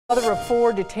Another of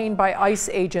 4 detained by ICE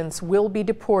agents will be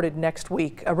deported next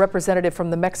week. A representative from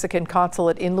the Mexican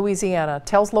consulate in Louisiana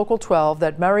tells Local 12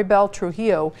 that Maribel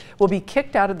Trujillo will be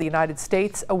kicked out of the United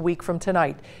States a week from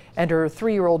tonight, and her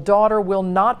 3-year-old daughter will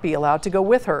not be allowed to go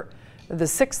with her. The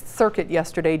 6th Circuit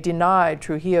yesterday denied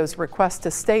Trujillo's request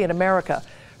to stay in America.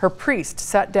 Her priest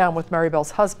sat down with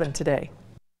Maribel's husband today.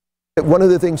 One of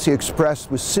the things he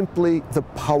expressed was simply the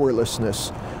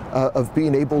powerlessness of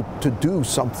being able to do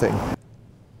something.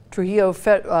 Trujillo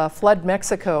fled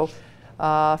Mexico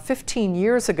 15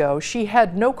 years ago. She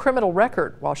had no criminal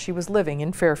record while she was living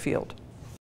in Fairfield.